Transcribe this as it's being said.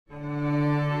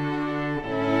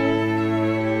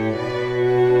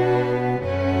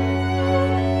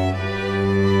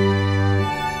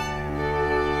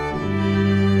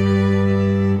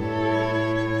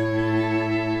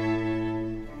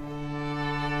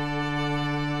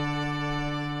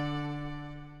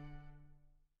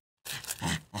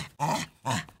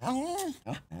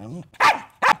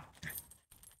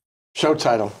Show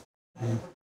title.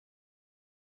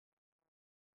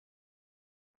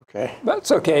 Okay. That's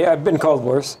okay. I've been called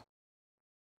worse.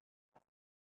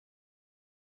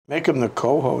 Make him the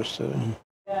co-host today.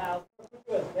 Yeah, I'll put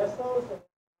you as guest host and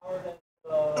Howard as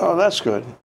Oh, that's good.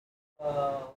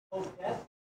 host guest.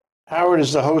 Howard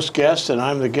is the host guest, and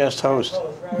I'm the guest host.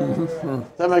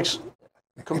 Right. That makes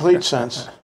complete sense.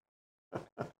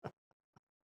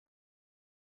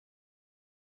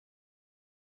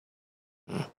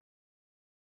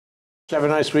 Did you have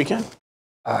a nice weekend?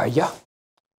 Yeah.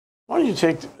 Why don't you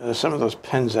take some of those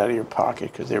pens out of your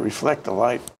pocket because they reflect the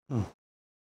light? Oh,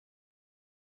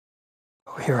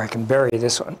 here, I can bury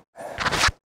this one.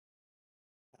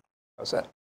 How's that?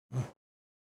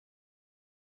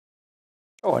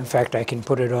 Oh, in fact, I can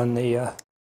put it on the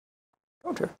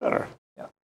counter. Better. Yeah.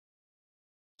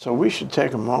 So we should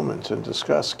take a moment to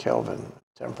discuss Kelvin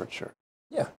temperature.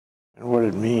 Yeah. And what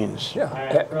it means.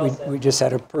 Yeah. We just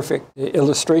had a perfect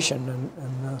illustration.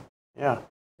 And Yeah.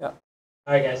 Yeah.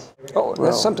 All right, guys. Here we go. oh,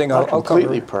 that's something Not I'll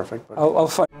completely cover. perfect, but I'll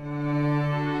find.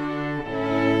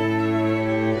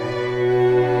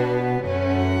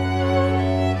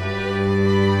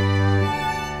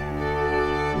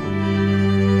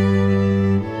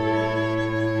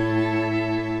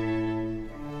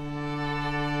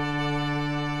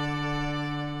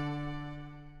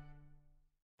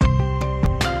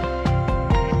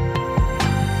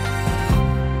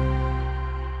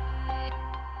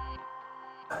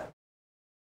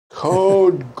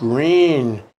 Code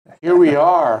Green. Here we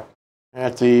are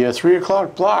at the 3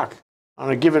 o'clock block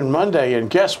on a given Monday. And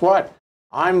guess what?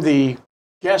 I'm the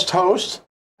guest host,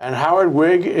 and Howard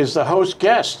Wiig is the host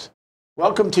guest.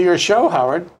 Welcome to your show,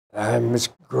 Howard. It's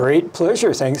a great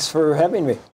pleasure. Thanks for having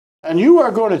me. And you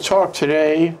are going to talk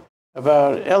today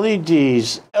about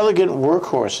LEDs, elegant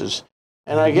workhorses.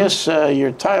 And I guess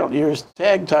your tagline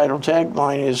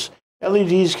is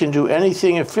LEDs can do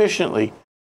anything efficiently.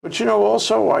 But you know,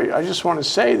 also, I just want to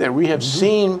say that we have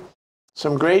seen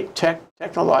some great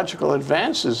technological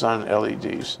advances on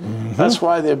LEDs. That's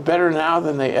why they're better now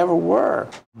than they ever were.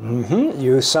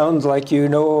 You sound like you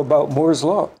know about Moore's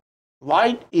Law.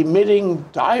 Light-emitting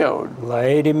diode.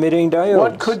 Light-emitting diodes.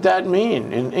 What could that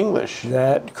mean in English?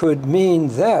 That could mean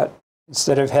that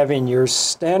instead of having your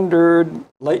standard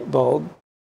light bulb,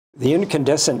 the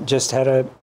incandescent just had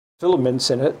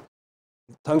filaments in it,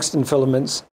 tungsten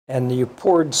filaments, and you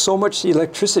poured so much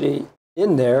electricity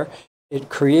in there, it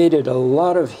created a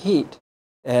lot of heat.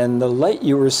 And the light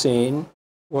you were seeing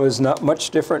was not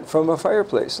much different from a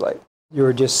fireplace light. You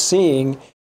were just seeing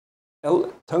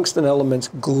tungsten elements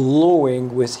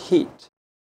glowing with heat.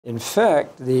 In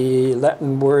fact, the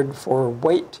Latin word for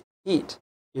white heat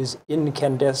is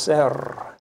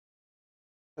incandescer.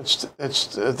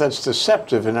 That's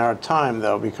deceptive in our time,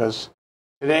 though, because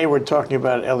today we're talking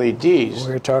about LEDs.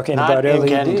 We're talking not about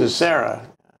LEDs. incandescera.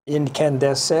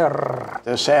 Incandescer.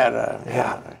 Desera.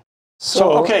 Yeah.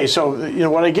 So okay, so you know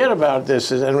what I get about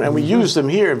this is, and we use them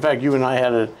here. In fact, you and I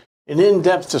had an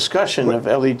in-depth discussion of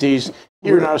LEDs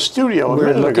here in our studio a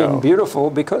minute ago. We're looking beautiful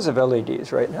because of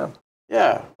LEDs right now.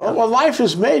 Yeah. Well, life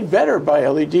is made better by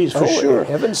LEDs for sure.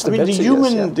 Heavens I to mean, Betsy,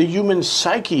 the human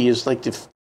psyche is like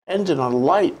dependent on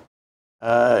light,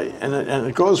 and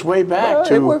it goes way back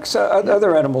to. It works.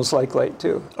 Other animals like light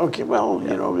too. Okay, well,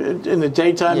 you know, in the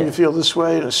daytime you feel this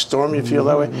way, in a storm you feel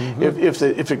that way.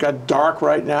 If it got dark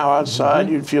right now outside,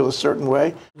 you'd feel a certain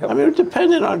way. I mean, it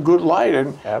depended on good light,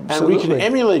 and we can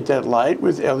emulate that light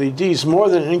with LEDs more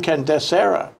than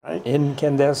incandescera, right?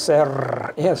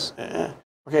 Incandescer, yes.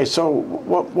 Okay, so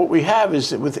what we have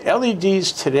is that with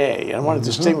LEDs today, and I want to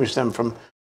distinguish them from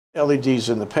LEDs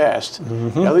in the past.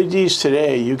 LEDs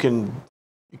today, you can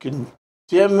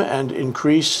dim and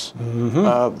increase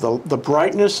the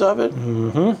brightness of it,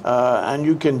 and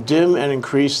you can dim and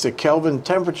increase the Kelvin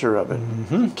temperature of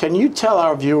it. Can you tell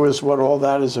our viewers what all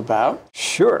that is about?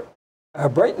 Sure.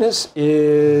 Brightness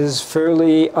is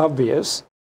fairly obvious.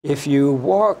 If you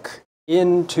walk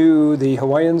into the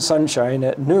Hawaiian sunshine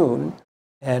at noon,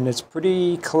 and it's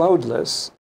pretty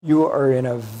cloudless, you are in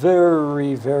a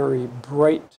very, very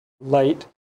bright light.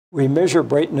 We measure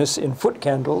brightness in foot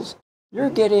candles. You're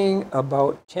getting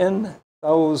about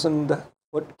 10,000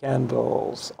 foot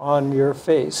candles on your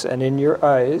face and in your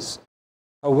eyes.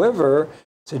 However,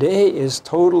 today is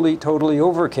totally, totally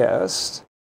overcast,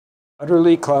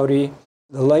 utterly cloudy.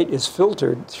 The light is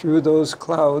filtered through those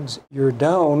clouds. You're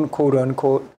down, quote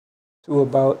unquote, to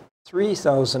about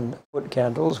 3,000 foot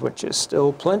candles, which is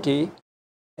still plenty.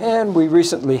 And we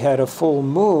recently had a full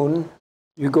moon.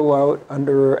 You go out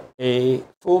under a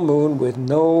full moon with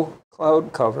no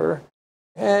cloud cover,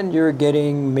 and you're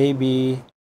getting maybe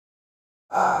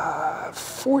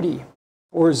 40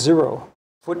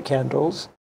 40-foot candles,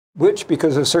 which,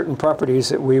 because of certain properties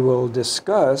that we will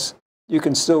discuss, you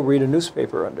can still read a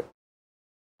newspaper under.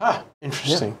 Ah,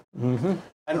 interesting. Yeah. Mm-hmm.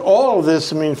 And all of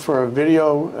this, I mean, for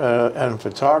video and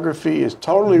photography is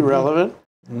totally relevant.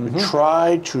 Mm-hmm. We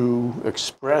try to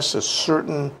express a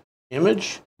certain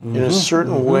image in a Mm-hmm.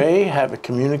 certain way, have it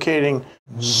communicating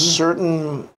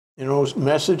certain,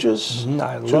 messages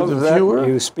I to love the that. viewer.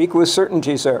 You speak with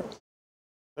certainty, sir.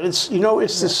 But it's,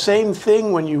 it's the same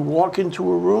thing when you walk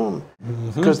into a room,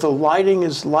 because the lighting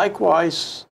is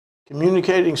likewise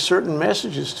communicating certain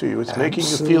messages to you. It's making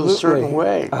you feel a certain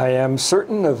way. I am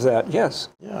certain of that, yes.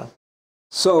 Yeah.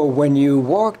 So when you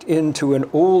walked into an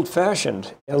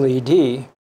old-fashioned LED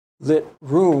lit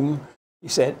room, you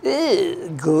said,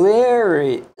 "Ugh,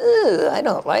 glary, ugh, I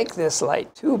don't like this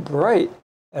light, too bright."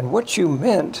 And what you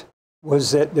meant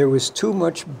was that there was too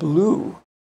much blue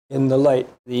in the light.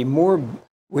 The more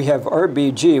we have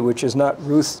RBG, which is not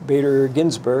Ruth Bader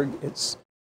Ginsburg, it's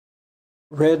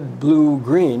red, blue,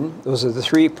 green. Those are the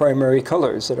three primary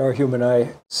colors that our human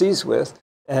eye sees with.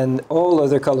 And all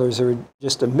other colors are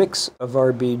just a mix of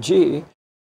RBG.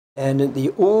 And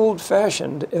the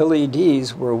old-fashioned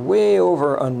LEDs were way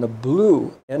over on the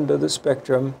blue end of the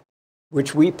spectrum,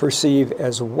 which we perceive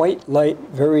as white light,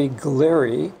 very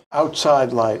glary.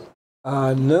 Outside light.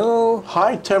 No.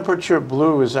 High temperature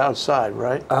blue is outside,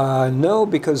 right? No,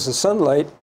 because the sunlight,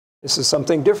 this is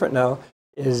something different now,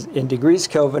 is in degrees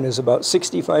Kelvin is about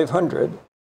 6,500.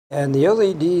 And the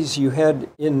LEDs you had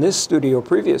in this studio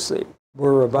previously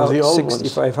were about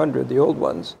 6,500, the old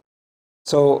ones.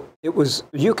 So it was,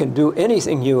 you can do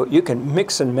anything, you can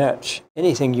mix and match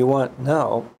anything you want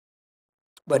now.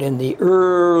 But in the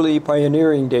early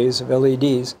pioneering days of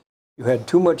LEDs, you had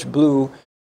too much blue,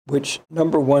 which,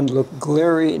 number one, looked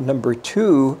glary, number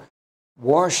two,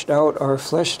 washed out our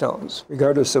flesh tones.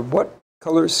 Regardless of what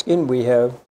color skin we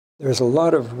have, there's a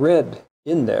lot of red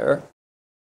in there,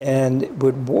 and it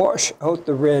would wash out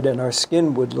the red, and our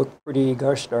skin would look pretty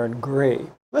gosh darn gray.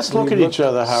 Let's look at each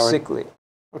other, Howard. Sickly.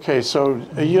 Okay, so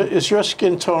is your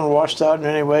skin tone washed out in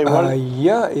any way?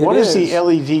 Yeah, it is. What is the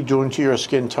LED doing to your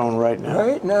skin tone right now?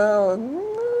 Right now,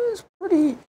 it's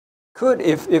pretty good.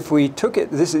 If we took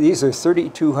it, these are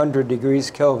 3,200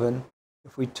 degrees Kelvin.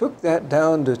 If we took that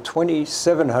down to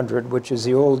 2,700, which is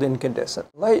the old incandescent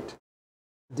light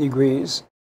degrees,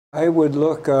 I would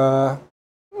look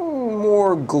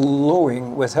more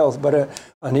glowing with health. But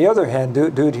on the other hand,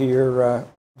 due to your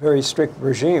very strict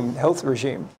health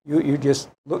regime, you just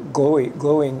look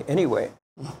glowing anyway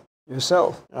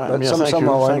yourself. But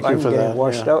somehow I'm getting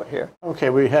washed out here. Okay,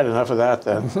 we had enough of that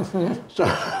then.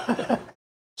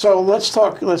 So let's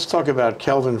talk about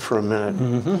Kelvin for a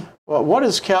minute. Well, what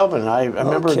is Kelvin? I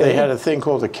remember they had a thing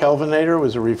called a Kelvinator. It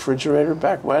was a refrigerator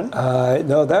back when?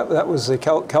 No, that was the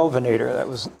Kelvinator. That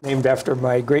was named after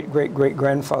my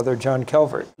great-great-great-grandfather, John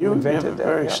Calvert. You invented have a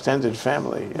very extended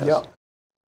family. Yes. Yeah.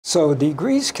 So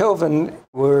degrees Kelvin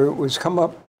was come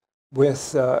up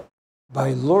with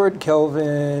by Lord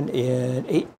Kelvin in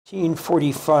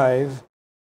 1845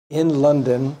 in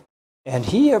London. And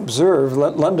he observed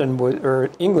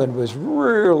England was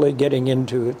really getting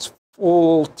into its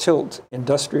full tilt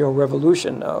industrial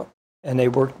revolution now, and they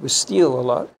worked with steel a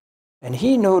lot. And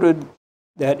he noted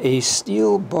that a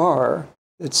steel bar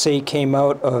that, say, came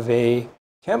out of a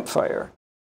campfire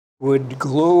would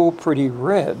glow pretty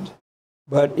red,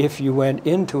 but if you went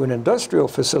into an industrial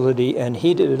facility and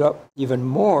heated it up even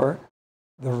more,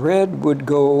 the red would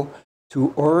go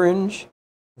to orange,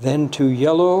 then to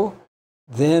yellow,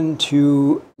 then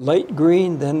to light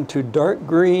green, then to dark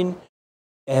green,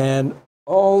 and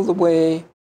all the way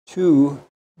to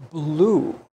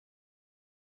blue.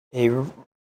 A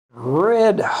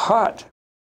red hot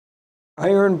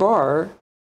iron bar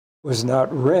was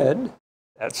not red,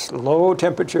 that's low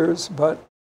temperatures, but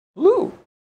blue.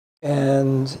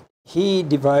 And he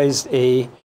devised a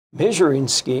measuring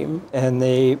scheme, and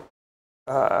they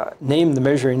named the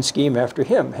measuring scheme after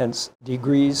him, hence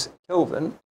degrees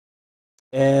Kelvin.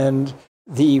 And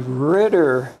the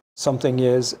redder something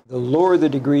is, the lower the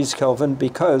degrees Kelvin,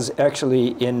 because actually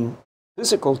in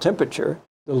physical temperature,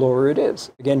 the lower it is.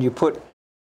 Again, you put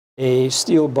a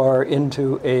steel bar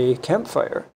into a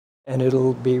campfire and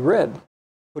it'll be red.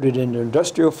 Put it in an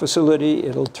industrial facility,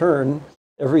 it'll turn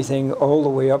everything all the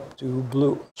way up to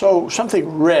blue. So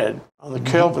something red on the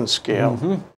Kelvin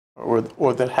scale,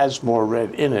 or that has more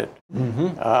red in it,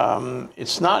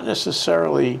 it's not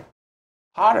necessarily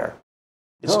hotter.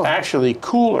 It's actually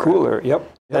cooler.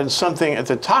 Than something at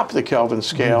the top of the Kelvin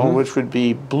scale, which would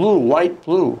be blue, white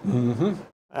blue.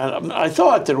 And I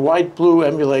thought that white blue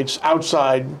emulates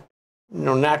outside,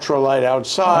 natural light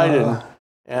outside, and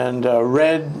and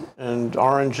red and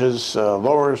oranges,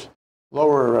 lower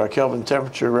Kelvin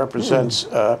temperature represents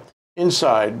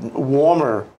inside,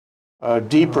 warmer,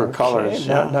 deeper colors.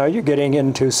 Now you're getting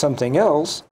into something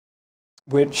else,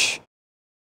 which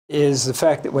is the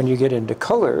fact that when you get into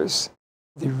colors,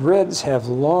 the reds have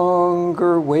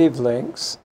longer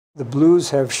wavelengths, the blues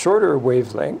have shorter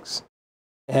wavelengths,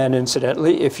 and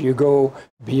incidentally, if you go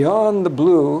beyond the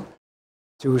blue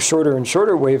to shorter and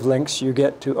shorter wavelengths, you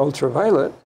get to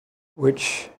ultraviolet,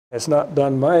 which has not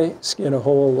done my skin a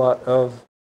whole lot of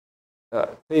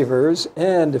favors.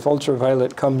 And if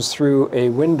ultraviolet comes through a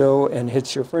window and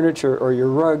hits your furniture or your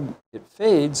rug, it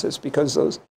fades. It's because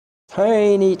those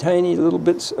tiny, tiny little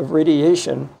bits of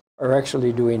radiation are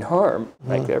actually doing harm.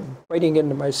 Like they're biting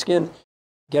into my skin.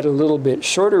 Get a little bit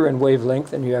shorter in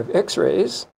wavelength, and you have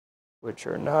X-rays, which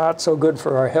are not so good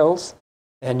for our health.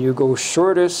 And you go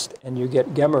shortest, and you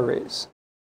get gamma rays.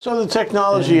 So the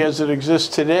technology as it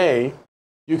exists today,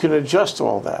 you can adjust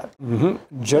all that.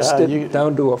 Just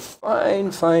down to a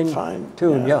fine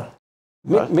tune,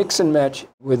 Mix and match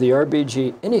with the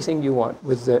RBG, anything you want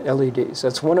with the LEDs.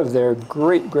 That's one of their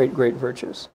great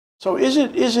virtues. So is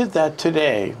it that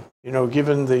today, you know,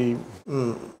 given the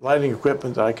lighting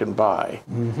equipment that I can buy,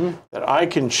 that I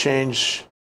can change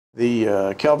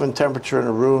the Kelvin temperature in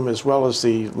a room as well as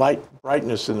the light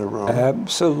brightness in the room?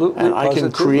 Absolutely. And I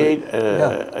can create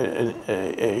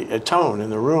a tone in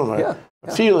the room,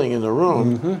 a feeling in the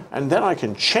room, and then I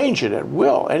can change it at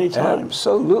will anytime.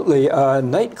 Absolutely.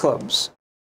 Nightclubs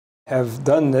have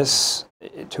done this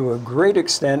to a great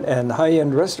extent, and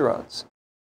high-end restaurants.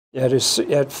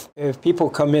 If people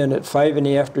come in at 5 in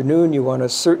the afternoon, you want a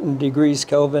certain degrees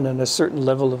Kelvin and a certain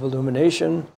level of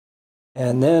illumination.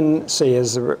 And then, say,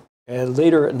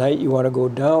 later at night, you want to go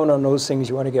down on those things.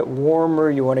 You want to get warmer.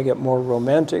 You want to get more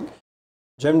romantic.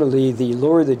 Generally, the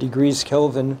lower the degrees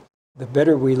Kelvin, the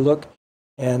better we look.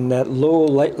 And that low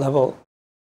light level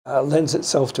lends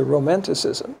itself to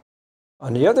romanticism.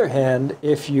 On the other hand,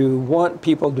 if you want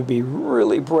people to be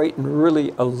really bright and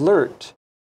really alert,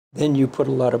 then you put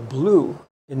a lot of blue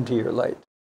into your light.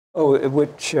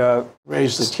 Which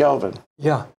raises the Kelvin.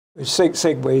 Yeah. Which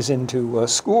segues into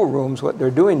schoolrooms. What they're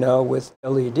doing now with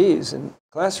LEDs in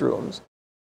classrooms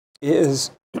is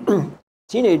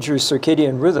teenagers'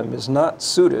 circadian rhythm is not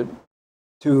suited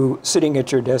to sitting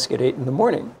at your desk at 8 in the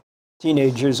morning.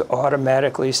 Teenagers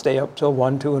automatically stay up till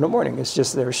 1, 2 in the morning. It's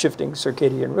just their shifting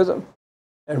circadian rhythm.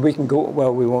 And we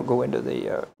won't go into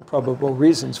the probable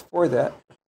reasons for that,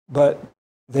 but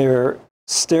they're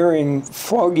staring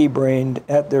foggy-brained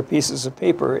at their pieces of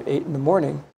paper at 8 in the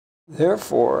morning.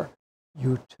 Therefore,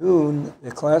 you tune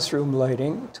the classroom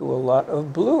lighting to a lot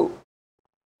of blue.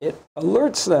 It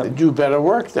alerts them. They do better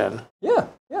work then. Yeah.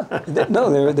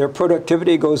 No, their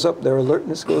productivity goes up, their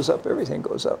alertness goes up, everything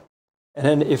goes up. And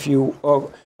then if you,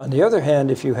 on the other hand,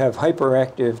 if you have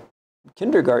hyperactive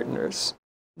kindergartners,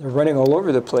 they're running all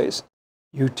over the place,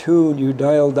 you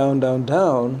dial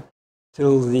down,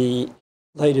 till the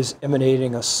light is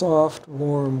emanating a soft,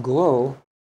 warm glow,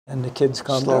 and the kids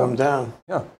calm down. Slow them down.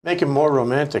 Yeah. Make them more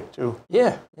romantic, too.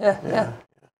 Yeah.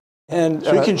 And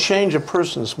so you can change a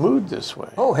person's mood this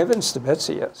way. Oh, heavens to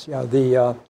Betsy, yes.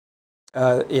 Yeah,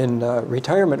 in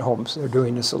retirement homes, they're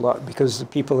doing this a lot because the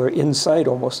people are inside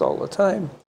almost all the time,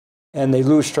 and they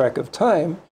lose track of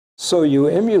time. So you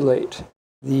emulate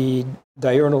the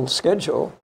diurnal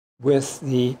schedule with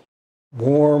the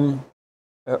warm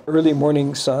early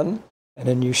morning sun, and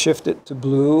then you shift it to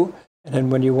blue, and then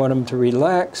when you want them to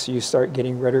relax, you start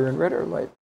getting redder and redder light.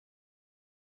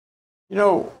 You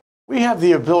know, we have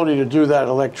the ability to do that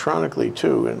electronically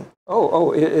too, and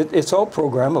it's all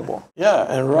programmable. Yeah,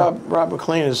 and Rob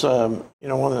McLean is on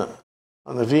the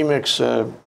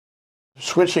vMix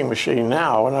switching machine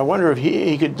now, and I wonder if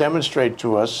he could demonstrate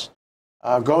to us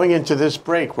going into this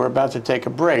break. We're about to take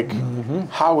a break.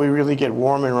 How we really get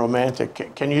warm and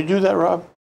romantic. Can you do that, Rob?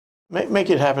 Make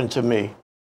it happen to me.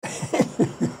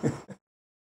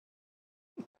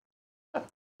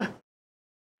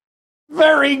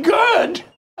 Very good.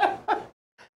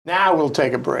 Now we'll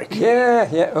take a break.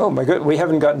 Yeah. Oh my God, we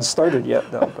haven't gotten started yet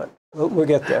though, but we'll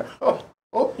get there.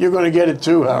 Oh, you're going to get it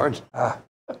too, Howard. Yeah.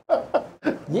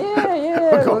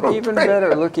 Look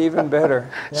even better.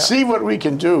 Yeah. See what we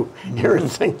can do here at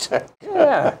ThinkTech.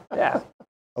 Yeah.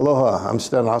 Aloha, I'm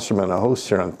Stan Osterman, a host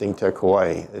here on ThinkTech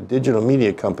Hawaii, a digital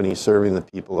media company serving the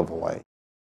people of Hawaii.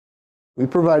 We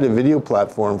provide a video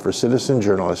platform for citizen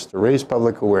journalists to raise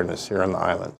public awareness here on the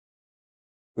island.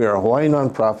 We are a Hawaii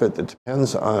nonprofit that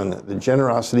depends on the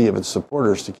generosity of its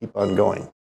supporters to keep on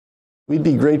going. We'd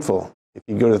be grateful if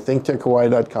you go to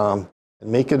thinktechhawaii.com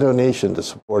and make a donation to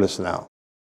support us now.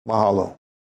 Mahalo.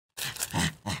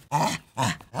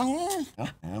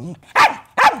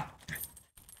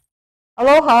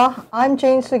 Aloha, I'm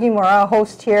Jane Sugimura, a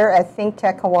host here at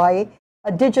ThinkTech Hawaii,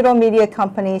 a digital media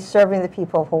company serving the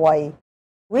people of Hawaii.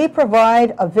 We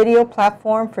provide a video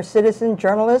platform for citizen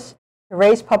journalists to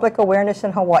raise public awareness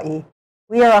in Hawaii.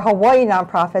 We are a Hawaii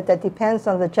nonprofit that depends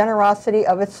on the generosity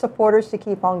of its supporters to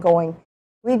keep on going.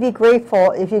 We'd be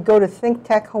grateful if you go to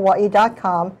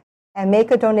thinktechhawaii.com and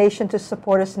make a donation to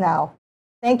support us now.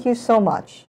 Thank you so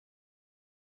much.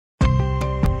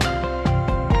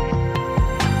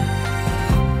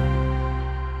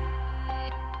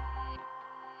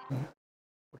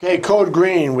 Okay, Code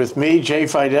Green with me, Jay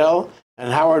Fidel,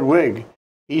 and Howard Wiig.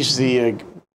 He's the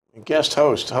guest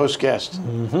host,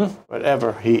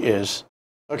 whatever he is.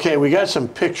 Okay, we got some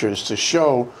pictures to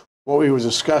show what we were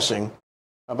discussing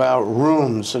about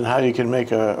rooms and how you can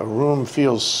make a room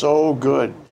feel so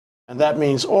good. And that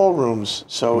means all rooms.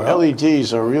 So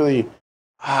LEDs are really,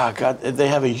 God, they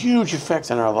have a huge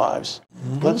effect on our lives.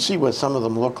 Let's see what some of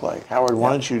them look like. Howard, why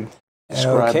don't you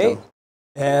describe them?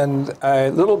 And a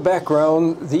little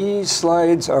background, these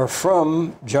slides are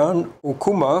from Jon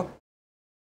Okuma,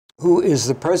 who is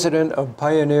the president of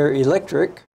Pioneer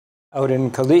Electric out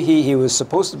in Kalihi. He was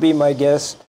supposed to be my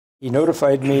guest. He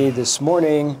notified me this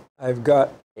morning, I've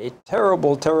got a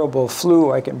terrible, terrible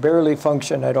flu. I can barely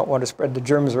function. I don't want to spread the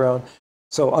germs around.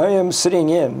 So I am sitting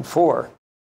in for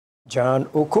Jon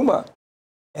Okuma.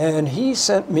 And he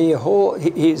sent me a whole,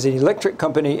 he's an electric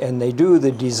company, and they do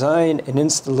the design and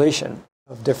installation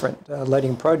of different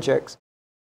lighting projects.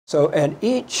 So, and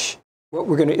what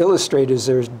we're going to illustrate is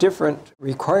there's different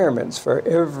requirements for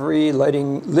every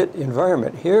lit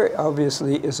environment. Here,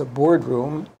 obviously, is a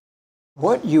boardroom.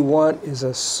 What you want is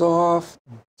a soft,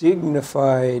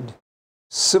 dignified,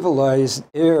 civilized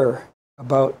air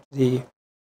about the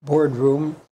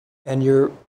boardroom. And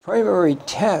your primary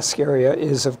task area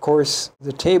is, of course,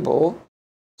 the table.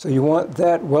 So you want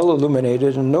that well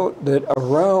illuminated. And note that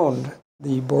around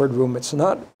the boardroom, it's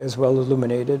not as well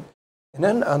illuminated. And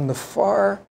then on the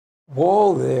far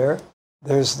wall there's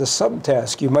the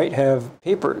subtask. You might have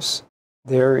papers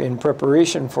there in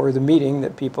preparation for the meeting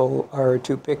that people are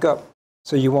to pick up.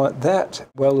 So you want that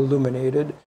well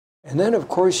illuminated. And then, of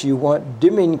course, you want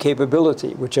dimming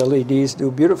capability, which LEDs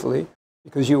do beautifully,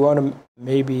 because you want to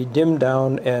maybe dim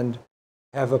down and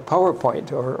have a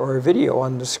PowerPoint or a video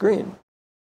on the screen.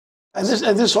 And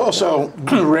this also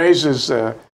raises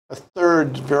a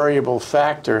third variable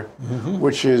factor,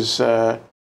 which is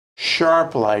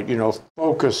sharp light,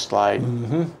 focused light,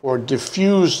 or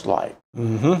diffused light.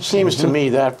 Seems to me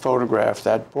that photograph,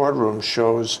 that boardroom,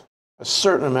 shows a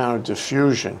certain amount of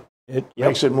diffusion. It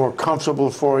makes it more comfortable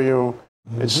for you.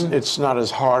 It's not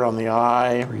as hard on the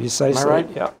eye. Precisely. Am I right?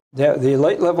 Yeah. The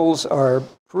light levels are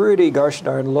pretty gosh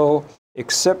darn low,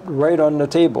 except right on the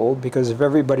table, because if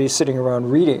everybody's sitting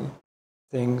around reading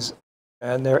things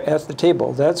and they're at the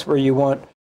table, that's where you want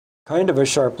kind of a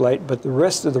sharp light, but the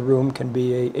rest of the room can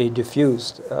be a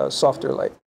diffused, softer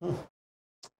light.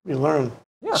 We learn.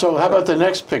 Yeah. So how about the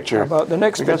next picture? How about the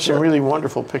next picture? We got some really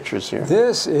wonderful pictures here.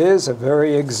 This is a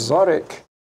very exotic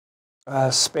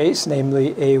space,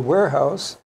 namely a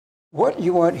warehouse. What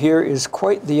you want here is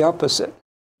quite the opposite.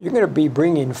 You're going to be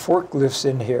bringing forklifts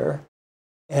in here,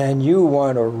 and you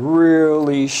want a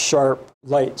really sharp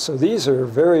light. So these are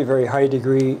very, very high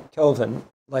degree Kelvin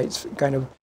lights.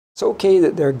 It's okay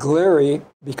that they're glary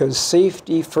because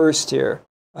safety first here.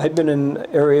 I've been in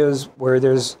areas where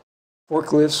there's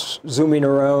forklifts zooming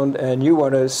around, and you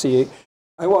want to see,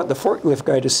 I want the forklift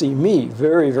guy to see me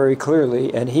very, very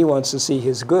clearly, and he wants to see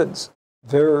his goods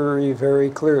very, very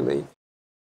clearly.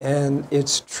 And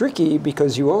it's tricky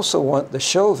because you also want the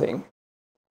shelving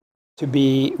to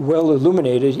be well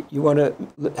illuminated. You want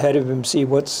to have him see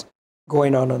what's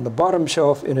going on the bottom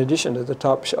shelf in addition to the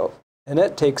top shelf. And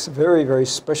that takes very, very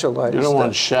specialized. You don't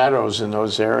want shadows in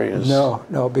those areas.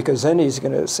 No, because then he's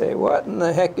going to say, what in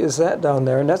the heck is that down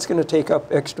there? And that's going to take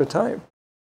up extra time.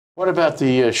 What about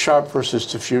the sharp versus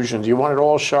diffusion? Do you want it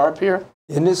all sharp here?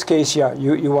 In this case, yeah,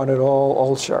 you want it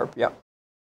all sharp, yeah.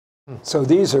 So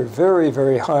these are very,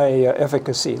 very high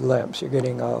efficacy lamps. You're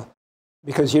getting,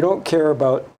 because you don't care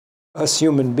about us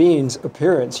human beings'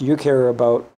 appearance, you care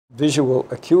about visual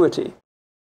acuity.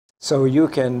 So you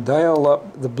can dial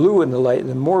up the blue in the light.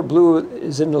 The more blue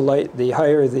is in the light, the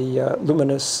higher the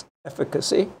luminous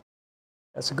efficacy.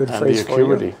 That's a good phrase for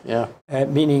you. And the acuity, yeah.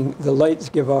 And meaning the lights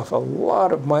give off a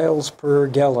lot of miles per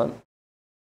gallon.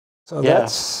 So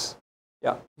that's,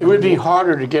 yeah. It would be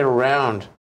harder to get around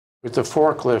with the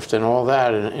forklift and all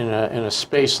that in a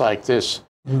space like this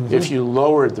if you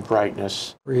lowered the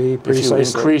brightness, if you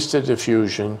increased the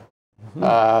diffusion,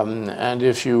 And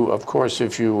if you, of course,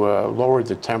 if you lowered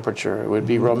the temperature, it would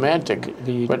be romantic,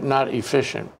 but not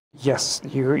efficient. Yes,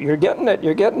 you're getting it.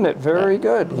 You're getting it. Very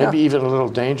good. Maybe even a little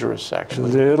dangerous,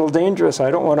 actually. A little dangerous.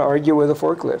 I don't want to argue with a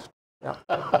forklift. Yeah.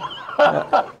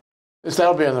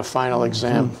 That'll be on the final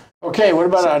exam. Okay, what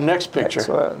about our next picture?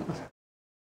 Excellent.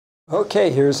 Okay,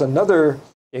 here's another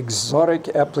exotic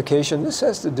application. This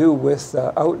has to do with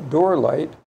outdoor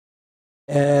light.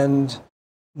 And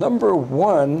number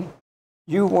one,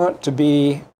 you want to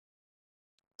be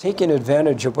taking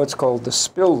advantage of what's called the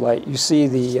spill light. You see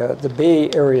the bay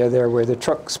area there where the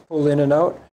trucks pull in and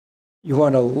out. You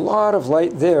want a lot of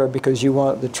light there because you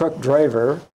want the truck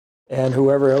driver and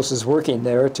whoever else is working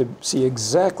there to see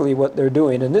exactly what they're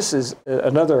doing. And this is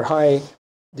another high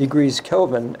degrees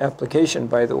Kelvin application,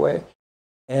 by the way.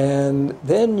 And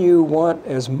then you want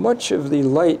as much of the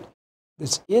light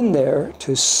that's in there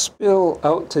to spill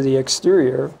out to the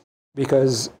exterior,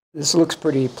 because this looks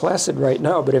pretty placid right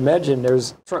now, but imagine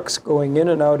there's trucks going in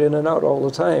and out all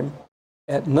the time.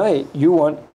 At night, you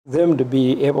want them to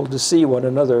be able to see one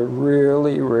another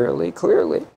really, really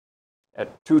clearly.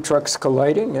 At two trucks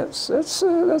colliding, that's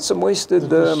some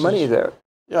wasted money there.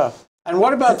 Yeah. And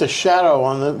what about the shadow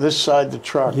on this side of the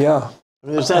truck? Yeah. I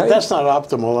mean, that's not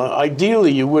optimal.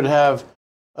 Ideally, you would have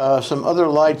some other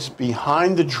lights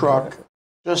behind the truck,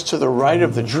 just to the right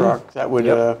of the truck, that would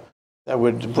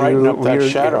brighten up that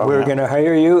shadow. We're going to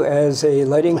hire you as a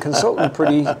lighting consultant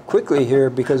pretty quickly here,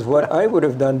 because what I would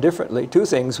have done differently, two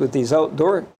things with these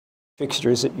outdoor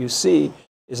fixtures that you see,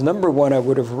 is number one, I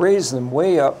would have raised them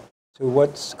way up to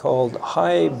what's called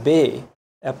high bay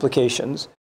applications.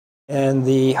 And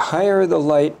the higher the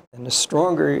light and the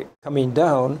stronger coming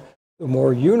down, the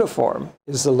more uniform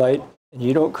is the light, and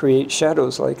you don't create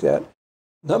shadows like that.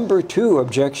 Number two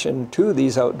objection to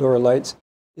these outdoor lights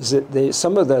is that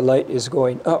some of the light is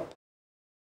going up.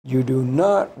 You do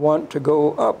not want to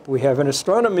go up. We have a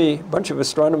bunch of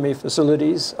astronomy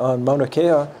facilities on Mauna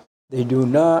Kea. They do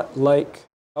not like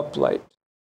uplight.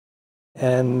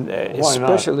 And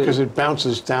especially because it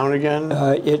bounces down again?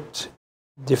 It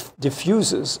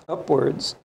diffuses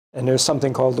upwards. And there's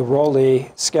something called the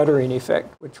Rayleigh scattering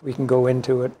effect, which we can go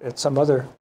into at some other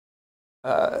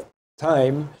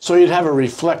time. So you'd have a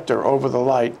reflector over the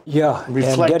light. Yeah.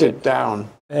 Reflect it down.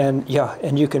 And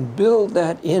you can build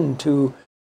that into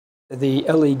the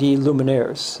LED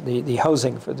luminaires, the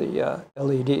housing for the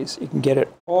LEDs. You can get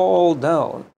it all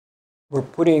down. We're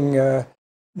putting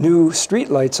new street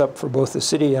lights up for both the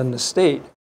city and the state.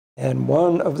 And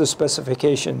one of the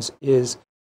specifications is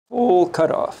full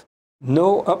cutoff.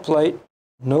 No uplight,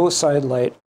 no side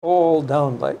light, all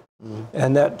down light.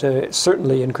 And that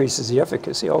certainly increases the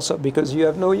efficacy also, because you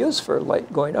have no use for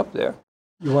light going up there.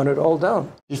 You want it all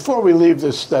down. Before we leave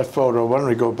that photo, why don't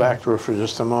we go back to it for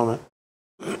just a moment?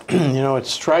 You know, it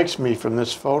strikes me from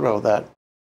this photo that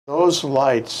those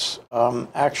lights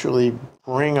actually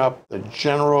bring up the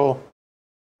general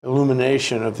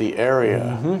illumination of the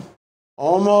area.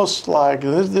 Almost like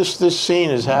this scene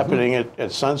is happening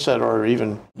at sunset, or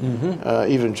even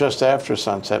just after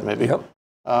sunset, maybe. Yep.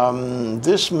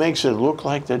 This makes it look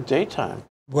like the daytime.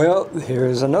 Well,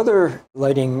 here's another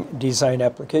lighting design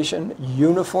application: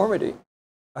 uniformity.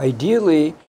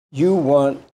 Ideally, you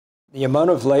want the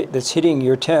amount of light that's hitting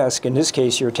your task. In this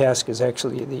case, your task is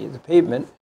actually the pavement.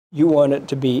 You want it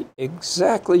to be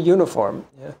exactly uniform.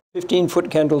 15-foot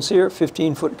candles here,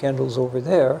 15-foot candles over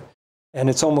there. And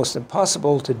it's almost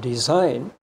impossible to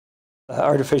design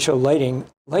artificial lighting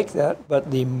like that,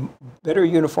 but the better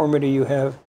uniformity you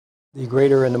have, the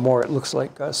greater and the more it looks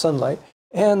like sunlight.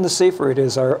 And the safer it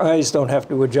is. Our eyes don't have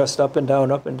to adjust up and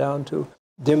down to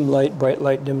dim light, bright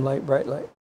light, dim light, bright light.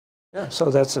 Yeah,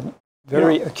 so that's a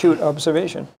very acute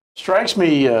observation. Strikes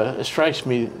me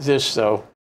this, though,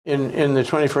 in the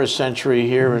 21st century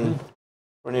here in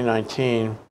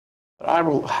 2019, I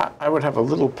would have a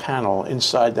little panel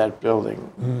inside that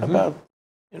building, about,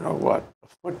 a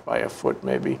foot by a foot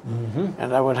maybe,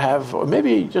 and I would have, or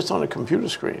maybe just on a computer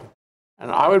screen,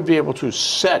 and I would be able to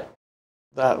set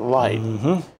that light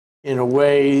in a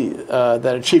way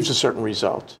that achieves a certain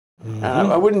result. And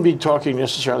I wouldn't be talking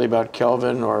necessarily about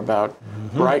Kelvin or about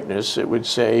brightness. It would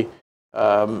say,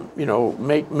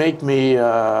 make me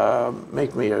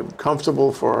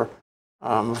comfortable for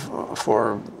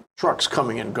trucks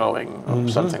coming and going,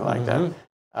 something like that,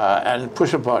 and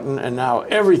push a button, and now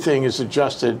everything is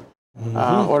adjusted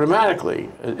automatically.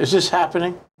 Is this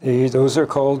happening? Those are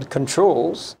called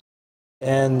controls.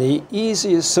 And the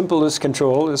easiest, simplest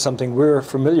control is something we're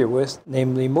familiar with,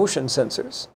 namely motion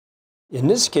sensors. In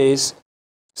this case,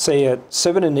 say at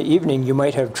 7 in the evening, you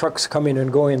might have trucks coming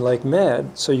and going like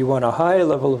mad, so you want a high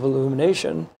level of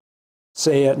illumination.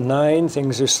 say at 9,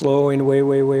 things are slowing way,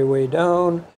 way, way, way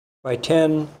down. By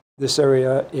 10, this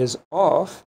area is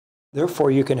off.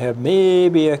 Therefore, you can have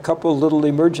maybe a couple little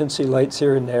emergency lights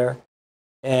here and there,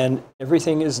 and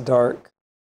everything is dark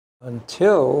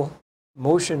until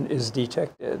motion is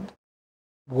detected.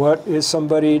 What is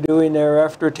somebody doing there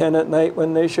after 10 at night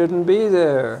when they shouldn't be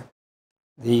there?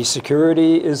 The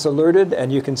security is alerted,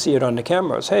 and you can see it on the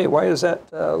cameras. Hey, why is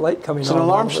that light coming on? It's an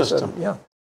alarm system. Yeah.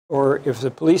 Or if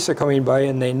the police are coming by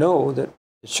and they know that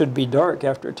it should be dark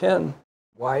after 10,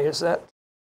 why is that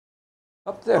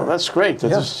up there? Well, that's great that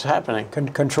this is happening.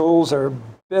 Controls are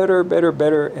better, better,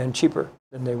 better, and cheaper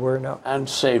than they were now. And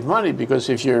save money, because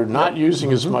if you're not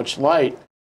using as much light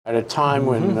at a time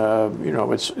when you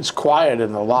know it's quiet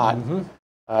in the lot,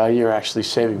 you're actually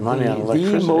saving money on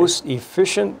electricity. The most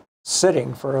efficient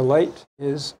setting for a light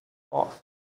is off.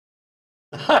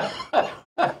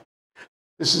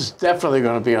 This is definitely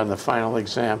going to be on the final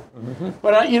exam.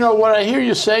 But you know what I hear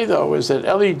you say though is that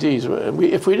LEDs.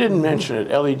 If we didn't mention it,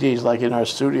 LEDs like in our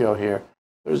studio here,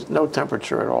 there's no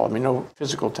temperature at all. I mean, no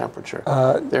physical temperature.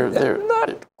 They're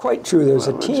not quite true. There's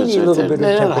a teeny little bit of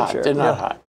temperature. They're not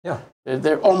hot. Yeah.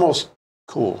 They're almost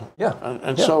cool. Yeah.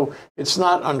 And so it's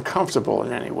not uncomfortable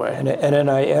in any way. And then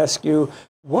I ask you,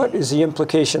 what is the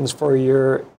implications for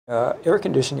your air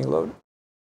conditioning load?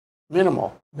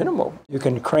 Minimal. Minimal. You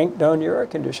can crank down your air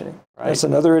conditioning. Right. That's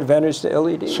another advantage to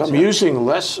LEDs. So I'm using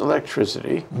less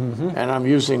electricity, and I'm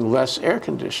using less air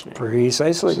conditioning.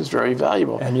 Precisely. This is very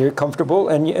valuable. And you're comfortable,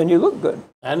 and you look good.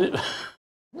 And it,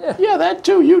 yeah, that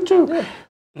too. You too. Yeah.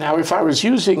 Now, if I was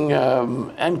using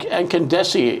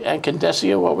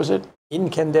incandescent, what was it?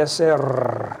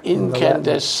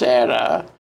 Incandescera,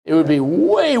 it would be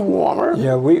way warmer.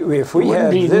 Yeah, if we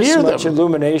had this much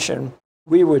illumination,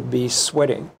 we would be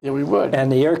sweating. Yeah, we would.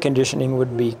 And the air conditioning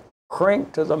would be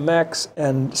cranked to the max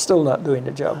and still not doing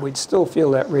the job. We'd still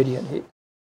feel that radiant heat.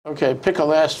 Okay, pick a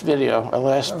last video, a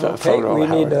last photo. Okay, we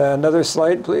Howard. need another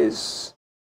slide, please.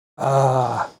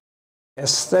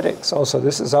 Aesthetics also.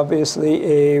 This is obviously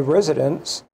a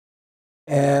residence.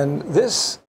 And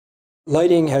this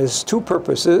lighting has two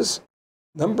purposes.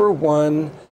 Number one,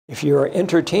 if you're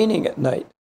entertaining at night,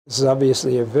 this is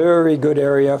obviously a very good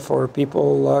area for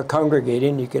people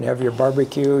congregating. You can have your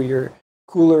barbecue, your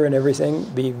cooler and everything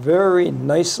be very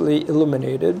nicely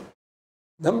illuminated.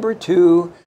 Number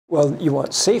two, well, you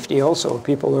want safety also.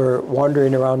 People are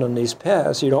wandering around on these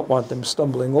paths. You don't want them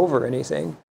stumbling over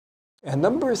anything. And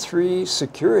number three,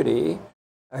 security.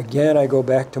 Again, I go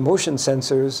back to motion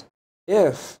sensors.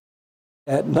 If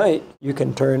at night you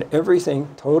can turn everything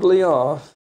totally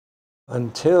off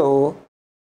until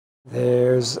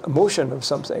there's a motion of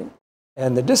something.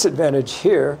 And the disadvantage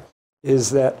here is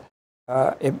that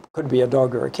it could be a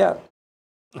dog or a cat.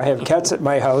 I have cats at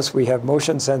my house. We have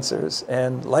motion sensors,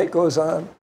 and light goes on.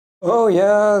 Oh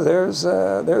yeah,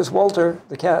 there's Walter,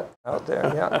 the cat, out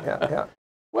there. Yeah.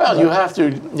 Well, you have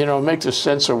to, make the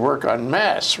sensor work en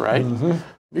masse, right?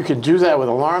 You can do that with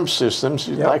alarm systems.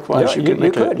 Likewise, you can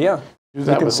do that you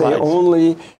can with say lights.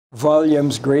 only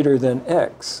volumes greater than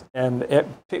X, and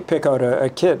pick out a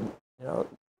kid. It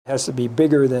has to be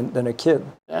bigger than a kid.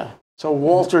 Yeah. So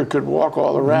Walter could walk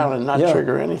all around and not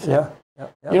trigger anything. Yeah.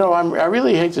 I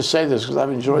really hate to say this because I've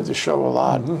enjoyed the show a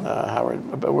lot,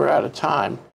 Howard, but we're out of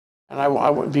time.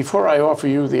 And before I offer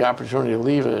you the opportunity to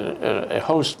leave a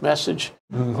host message,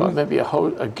 or maybe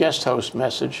a guest host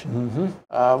message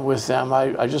with them,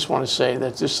 I just want to say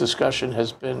that this discussion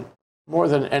has been, more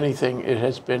than anything, it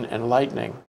has been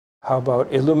enlightening. How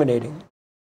about illuminating?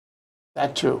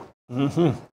 That too.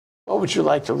 What would you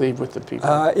like to leave with the people?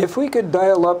 If we could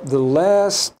dial up the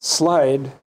last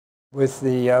slide with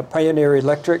the Pioneer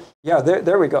Electric. Yeah,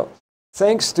 there we go.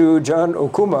 Thanks to Jon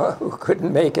Okuma, who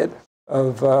couldn't make it,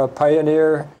 of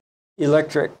Pioneer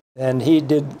Electric. And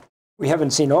we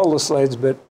haven't seen all the slides,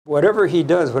 but whatever he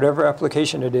does, whatever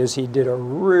application it is, he did a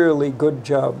really good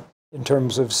job in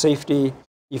terms of safety,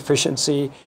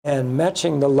 efficiency, and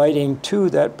matching the lighting to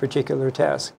that particular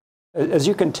task. As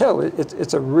you can tell,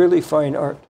 it's a really fine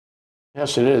art.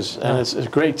 Yes, it is. And it's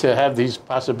great to have these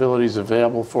possibilities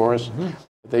available for us.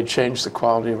 They change the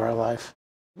quality of our life.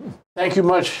 Thank you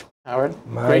much, Howard.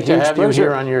 Great to have you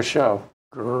here on your show.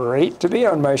 Great to be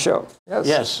on my show. Yes.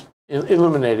 Yes,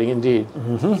 illuminating indeed.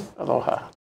 Aloha.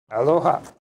 Aloha.